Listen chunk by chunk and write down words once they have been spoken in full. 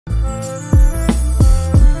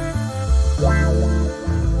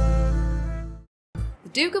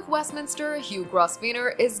Duke of Westminster, Hugh Grosvenor,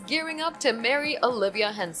 is gearing up to marry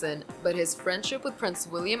Olivia Henson, but his friendship with Prince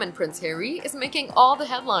William and Prince Harry is making all the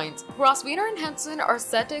headlines. Grosvenor and Henson are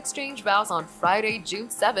set to exchange vows on Friday, June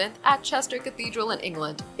 7th at Chester Cathedral in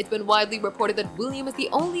England. It's been widely reported that William is the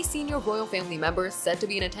only senior royal family member set to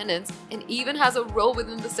be in attendance and even has a role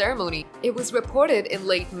within the ceremony. It was reported in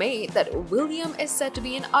late May that William is set to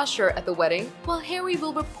be an usher at the wedding, while Harry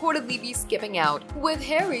will reportedly be skipping out. With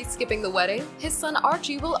Harry skipping the wedding, his son Archie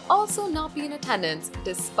will also not be in attendance,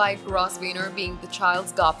 despite Grosvenor being the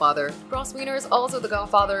child's godfather. Grosvenor is also the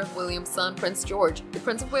godfather of William's son, Prince George. The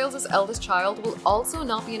Prince of Wales's eldest child will also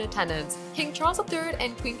not be in attendance. King Charles III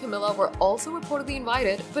and Queen Camilla were also reportedly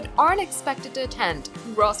invited, but aren't expected to attend.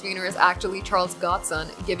 Grosvenor is actually Charles' godson,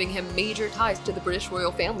 giving him major ties to the British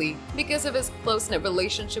royal family. Because of his close-knit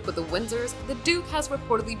relationship with the Windsors, the Duke has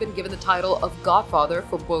reportedly been given the title of godfather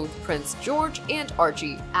for both Prince George and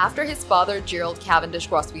Archie. After his father, Gerald Cavendish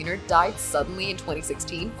Grosvenor, died suddenly in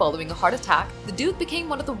 2016 following a heart attack, the Duke became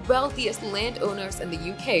one of the wealthiest landowners in the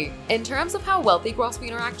UK. In terms of how wealthy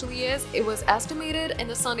Grosvenor actually is, it was estimated in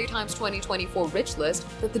the Sunday Times 2024 Rich List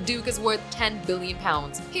that the Duke is worth £10 billion.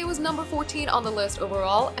 He was number 14 on the list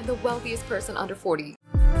overall and the wealthiest person under 40.